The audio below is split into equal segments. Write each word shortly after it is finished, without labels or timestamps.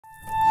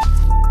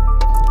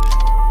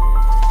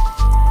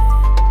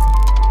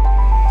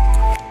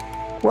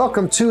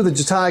Welcome to the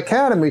Jatai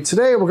Academy.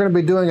 Today we're going to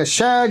be doing a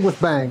shag with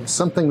bangs,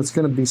 something that's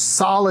going to be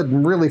solid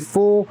and really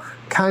full,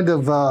 kind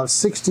of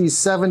 60s,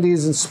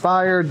 70s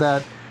inspired,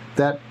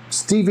 that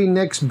Stevie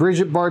Nicks,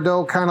 Brigitte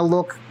Bardot kind of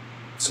look.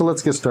 So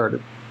let's get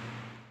started.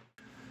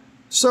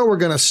 So we're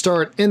going to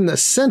start in the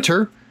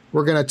center.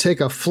 We're going to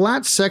take a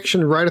flat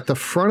section right at the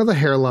front of the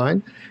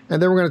hairline,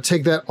 and then we're going to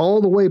take that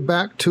all the way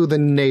back to the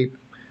nape.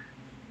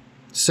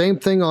 Same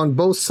thing on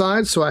both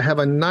sides, so I have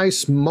a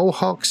nice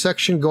mohawk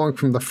section going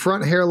from the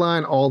front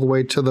hairline all the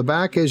way to the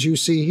back, as you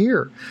see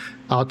here.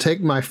 I'll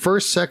take my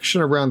first section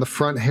around the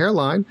front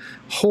hairline,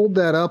 hold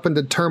that up and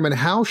determine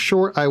how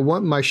short I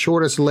want my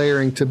shortest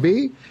layering to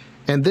be,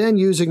 and then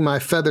using my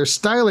feather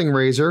styling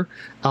razor,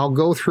 I'll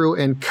go through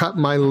and cut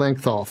my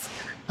length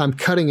off. I'm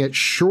cutting it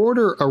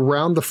shorter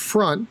around the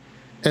front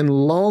and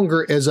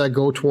longer as I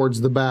go towards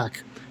the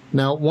back.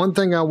 Now, one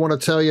thing I want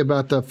to tell you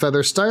about the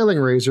feather styling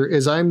razor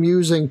is I'm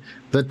using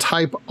the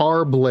Type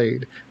R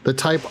blade. The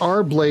Type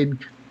R blade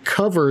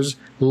covers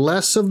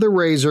less of the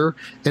razor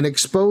and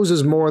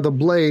exposes more of the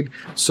blade,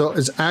 so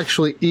it's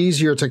actually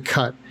easier to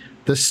cut.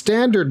 The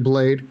standard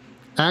blade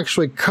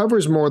actually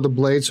covers more of the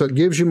blade, so it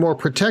gives you more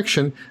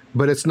protection,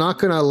 but it's not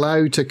going to allow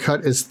you to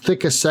cut as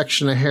thick a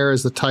section of hair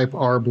as the Type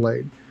R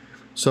blade.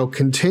 So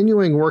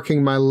continuing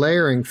working my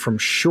layering from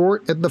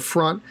short at the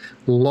front,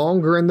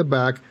 longer in the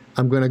back,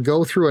 I'm going to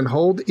go through and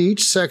hold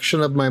each section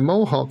of my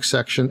mohawk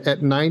section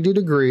at 90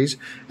 degrees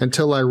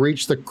until I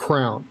reach the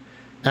crown.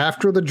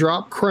 After the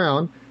drop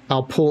crown,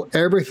 I'll pull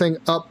everything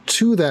up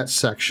to that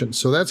section.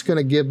 So that's going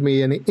to give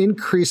me an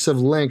increase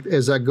of length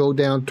as I go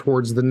down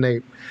towards the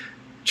nape.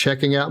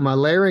 Checking out my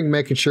layering,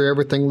 making sure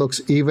everything looks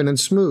even and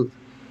smooth.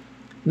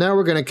 Now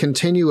we're going to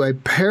continue a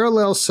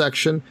parallel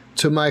section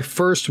to my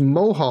first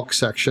mohawk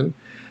section,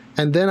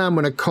 and then I'm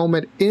going to comb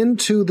it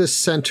into the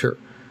center.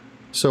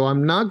 So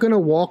I'm not going to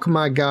walk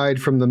my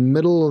guide from the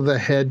middle of the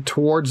head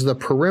towards the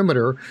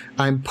perimeter.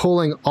 I'm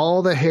pulling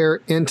all the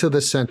hair into the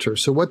center.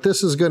 So what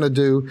this is going to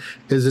do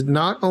is it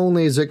not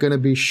only is it going to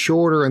be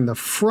shorter in the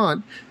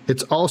front,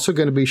 it's also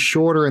going to be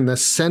shorter in the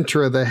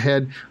center of the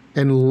head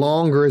and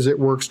longer as it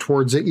works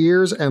towards the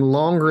ears and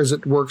longer as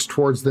it works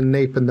towards the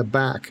nape in the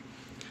back.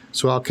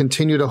 So I'll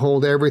continue to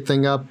hold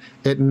everything up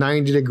at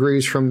 90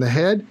 degrees from the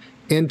head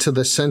into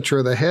the center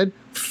of the head,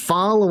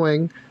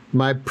 following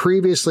my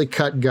previously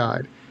cut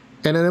guide.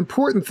 And an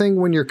important thing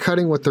when you're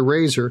cutting with the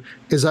razor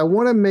is I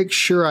want to make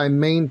sure I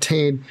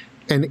maintain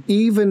an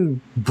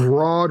even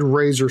broad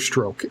razor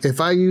stroke.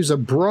 If I use a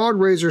broad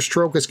razor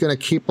stroke, it's going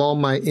to keep all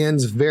my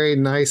ends very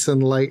nice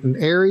and light and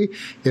airy.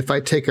 If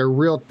I take a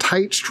real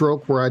tight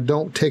stroke where I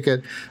don't take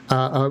it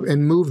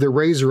and move the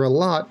razor a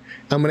lot,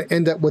 I'm going to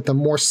end up with a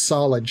more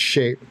solid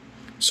shape.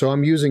 So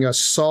I'm using a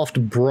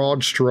soft,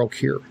 broad stroke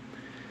here.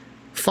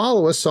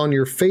 Follow us on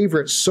your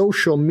favorite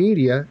social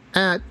media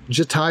at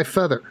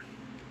jataifeather.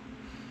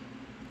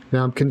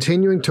 Now I'm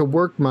continuing to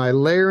work my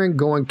layering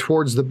going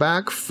towards the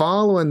back,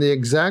 following the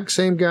exact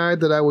same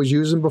guide that I was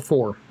using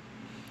before.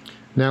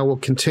 Now we'll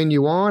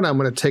continue on. I'm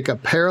going to take a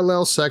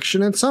parallel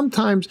section, and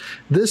sometimes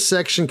this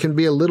section can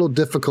be a little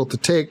difficult to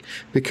take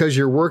because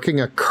you're working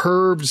a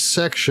curved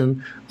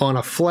section on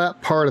a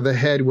flat part of the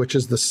head, which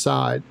is the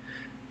side.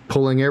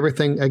 Pulling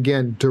everything,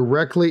 again,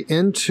 directly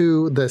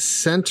into the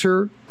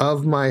center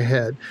of my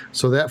head.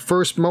 So that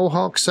first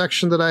mohawk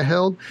section that I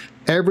held,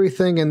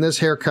 everything in this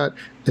haircut,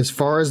 as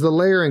far as the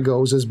layering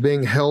goes, is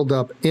being held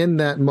up in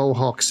that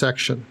mohawk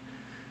section.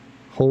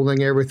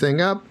 Holding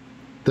everything up,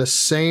 the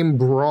same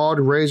broad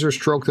razor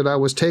stroke that I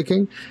was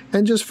taking,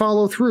 and just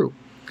follow through.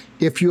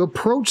 If you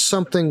approach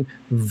something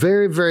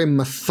very, very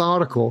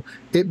methodical,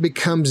 it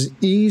becomes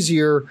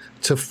easier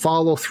to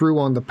follow through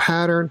on the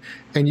pattern,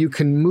 and you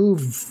can move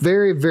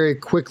very, very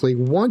quickly.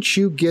 Once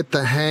you get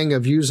the hang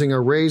of using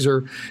a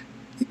razor,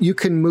 you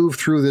can move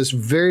through this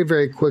very,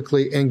 very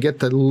quickly and get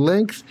the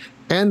length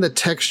and the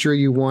texture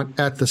you want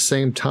at the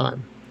same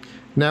time.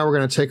 Now we're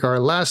going to take our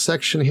last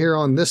section here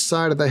on this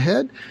side of the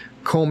head,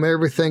 comb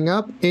everything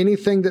up.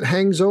 Anything that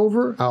hangs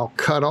over, I'll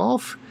cut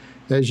off,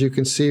 as you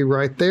can see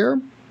right there.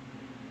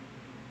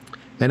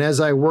 And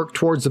as I work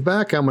towards the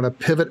back, I'm going to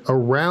pivot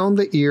around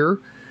the ear.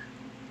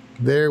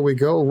 There we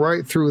go,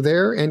 right through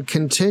there, and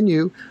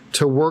continue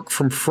to work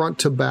from front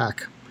to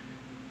back.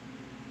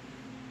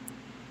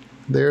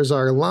 There's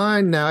our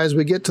line. Now, as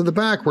we get to the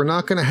back, we're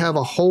not going to have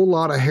a whole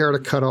lot of hair to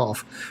cut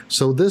off.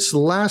 So this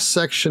last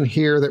section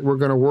here that we're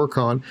going to work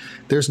on,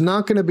 there's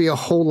not going to be a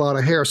whole lot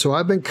of hair. So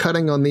I've been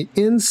cutting on the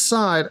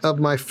inside of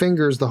my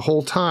fingers the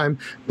whole time,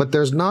 but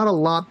there's not a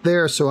lot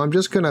there. So I'm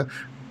just going to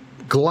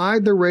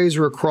glide the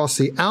razor across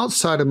the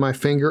outside of my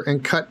finger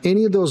and cut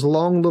any of those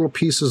long little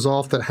pieces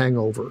off that hang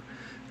over.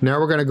 Now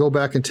we're going to go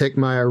back and take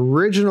my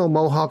original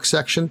mohawk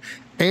section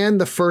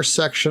and the first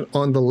section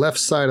on the left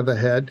side of the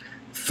head,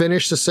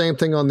 finish the same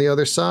thing on the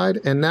other side,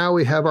 and now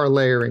we have our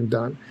layering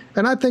done.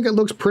 And I think it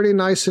looks pretty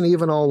nice and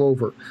even all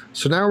over.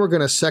 So now we're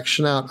going to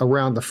section out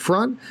around the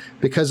front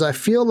because I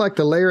feel like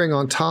the layering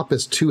on top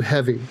is too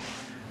heavy.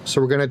 So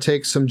we're going to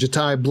take some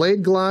Jatai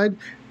blade glide,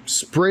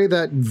 spray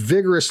that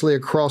vigorously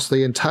across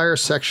the entire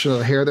section of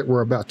the hair that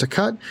we're about to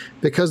cut,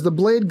 because the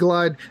blade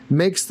glide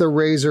makes the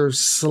razor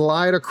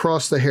slide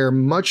across the hair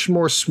much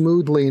more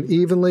smoothly and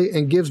evenly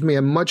and gives me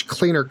a much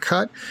cleaner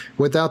cut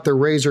without the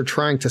razor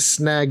trying to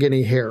snag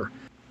any hair.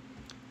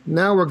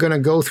 Now we're going to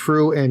go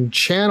through and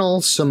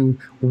channel some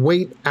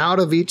weight out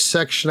of each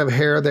section of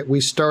hair that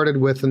we started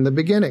with in the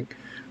beginning.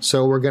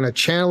 So we're going to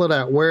channel it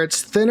out. Where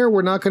it's thinner,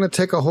 we're not going to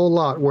take a whole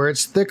lot. Where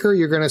it's thicker,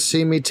 you're going to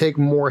see me take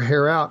more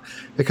hair out,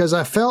 because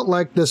I felt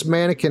like this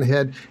mannequin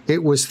head,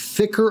 it was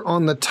thicker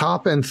on the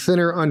top and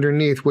thinner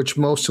underneath, which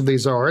most of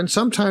these are. And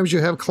sometimes you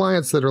have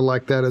clients that are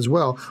like that as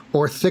well,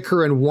 or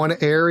thicker in one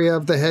area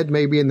of the head,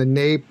 maybe in the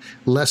nape,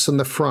 less in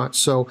the front.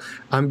 So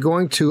I'm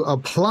going to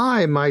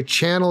apply my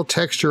channel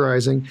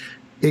texturizing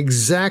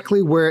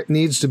exactly where it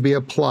needs to be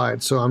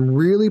applied. So I'm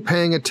really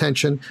paying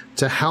attention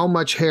to how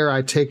much hair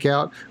I take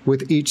out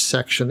with each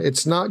section.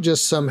 It's not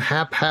just some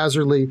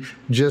haphazardly,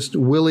 just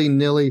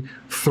willy-nilly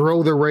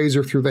throw the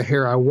razor through the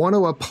hair. I want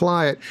to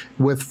apply it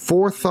with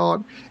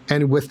forethought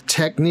and with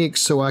technique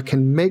so I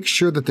can make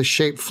sure that the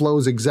shape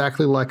flows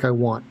exactly like I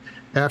want.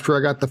 After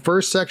I got the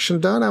first section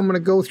done, I'm going to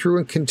go through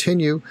and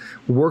continue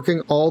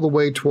working all the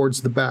way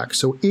towards the back.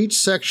 So each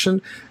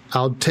section,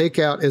 I'll take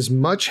out as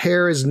much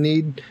hair as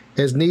need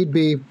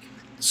be,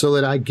 so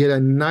that I get a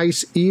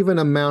nice even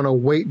amount of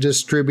weight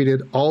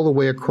distributed all the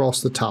way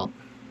across the top.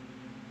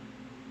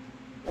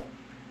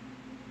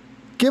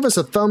 Give us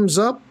a thumbs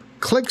up,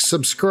 click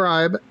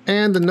subscribe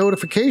and the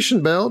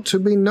notification bell to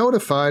be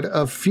notified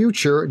of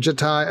future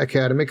Jatai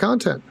Academy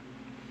content.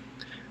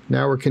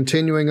 Now we're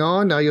continuing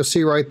on. Now you'll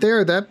see right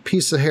there that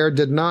piece of hair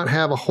did not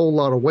have a whole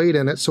lot of weight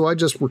in it, so I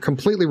just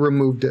completely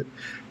removed it.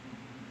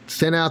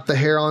 Thin out the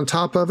hair on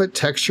top of it,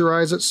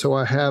 texturize it so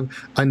I have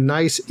a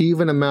nice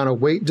even amount of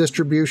weight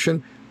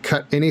distribution,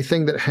 cut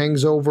anything that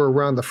hangs over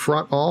around the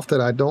front off that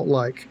I don't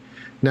like.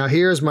 Now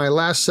here's my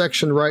last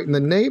section right in the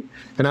nape,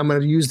 and I'm going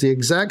to use the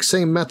exact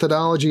same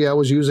methodology I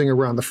was using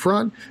around the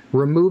front,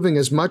 removing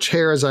as much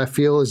hair as I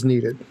feel is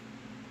needed.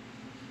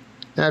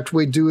 After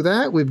we do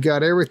that, we've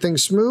got everything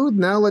smooth.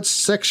 Now let's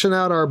section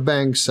out our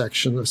bang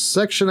section. To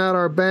section out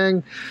our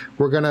bang,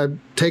 we're going to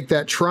take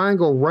that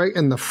triangle right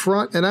in the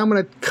front, and I'm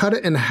going to cut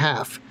it in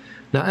half.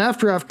 Now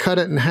after I've cut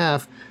it in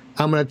half,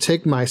 I'm going to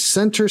take my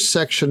center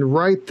section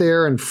right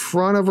there in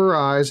front of her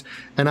eyes,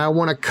 and I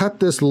want to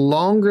cut this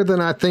longer than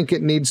I think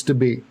it needs to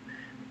be.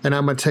 And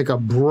I'm going to take a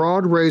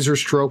broad razor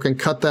stroke and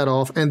cut that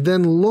off, and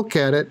then look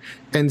at it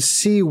and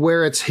see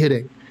where it's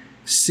hitting,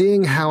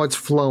 seeing how it's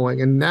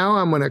flowing. And now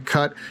I'm going to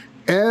cut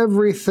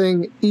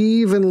everything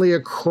evenly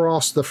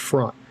across the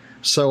front.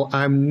 So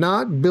I'm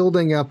not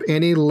building up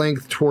any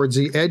length towards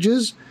the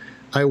edges.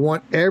 I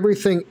want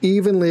everything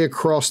evenly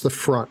across the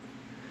front.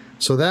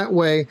 So that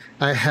way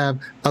I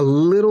have a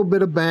little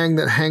bit of bang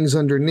that hangs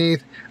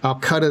underneath. I'll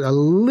cut it a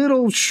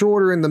little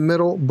shorter in the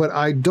middle, but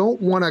I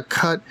don't want to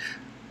cut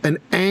an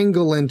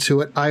angle into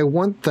it. I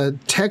want the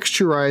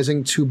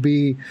texturizing to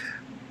be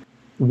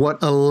what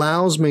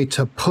allows me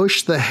to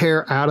push the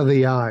hair out of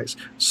the eyes.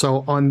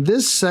 So on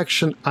this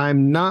section,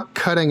 I'm not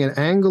cutting an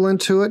angle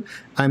into it.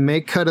 I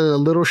may cut it a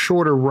little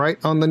shorter right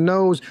on the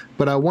nose,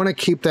 but I want to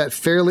keep that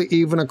fairly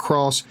even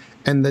across,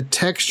 and the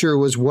texture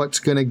was what's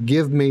going to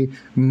give me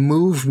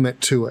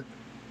movement to it.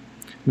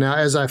 Now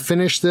as I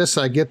finish this,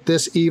 I get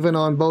this even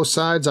on both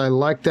sides. I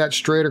like that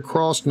straight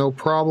across, no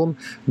problem.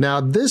 Now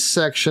this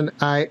section,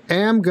 I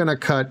am going to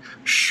cut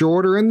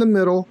shorter in the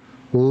middle,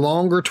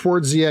 longer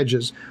towards the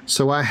edges.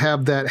 So I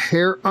have that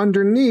hair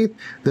underneath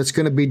that's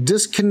going to be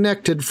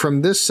disconnected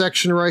from this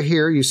section right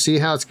here. You see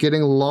how it's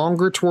getting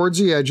longer towards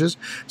the edges.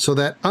 So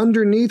that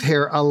underneath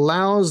hair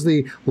allows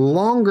the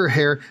longer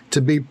hair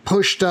to be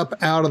pushed up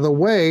out of the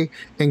way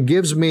and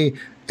gives me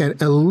an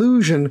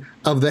illusion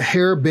of the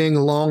hair being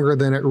longer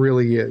than it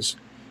really is,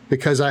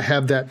 because I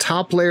have that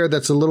top layer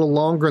that's a little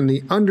longer and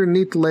the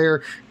underneath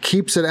layer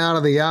keeps it out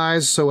of the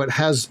eyes, so it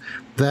has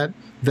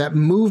that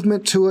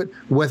movement to it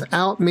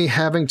without me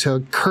having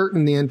to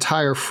curtain the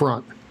entire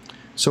front.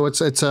 So it's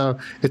a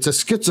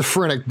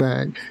schizophrenic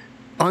bang.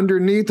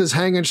 Underneath is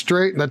hanging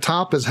straight and the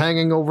top is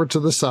hanging over to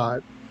the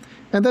side.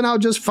 And then I'll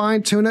just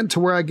fine tune it to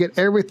where I get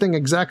everything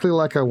exactly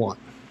like I want.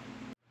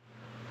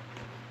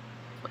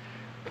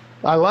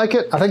 I like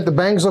it. I think the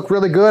bangs look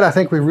really good. I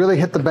think we really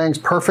hit the bangs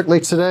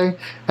perfectly today.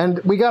 And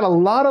we got a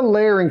lot of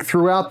layering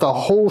throughout the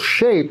whole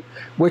shape,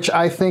 which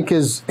I think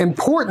is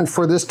important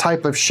for this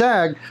type of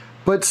shag,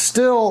 but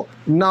still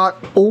not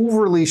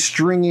overly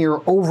stringy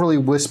or overly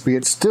wispy.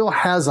 It still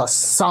has a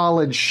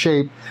solid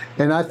shape,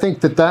 and I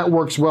think that that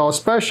works well,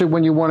 especially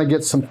when you want to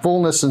get some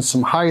fullness and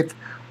some height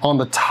on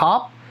the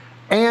top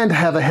and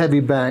have a heavy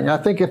bang. I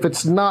think if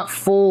it's not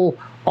full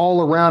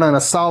all around in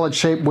a solid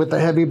shape with a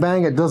heavy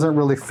bang, it doesn't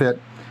really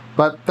fit.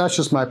 But that's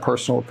just my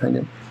personal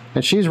opinion.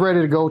 And she's ready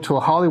to go to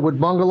a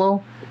Hollywood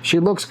bungalow. She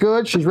looks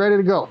good. She's ready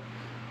to go.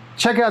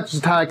 Check out the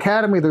Jatai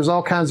Academy. There's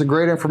all kinds of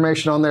great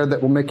information on there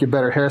that will make you a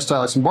better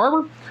hairstylist and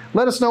barber.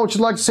 Let us know what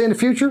you'd like to see in the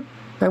future,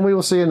 and we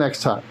will see you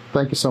next time.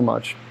 Thank you so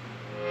much.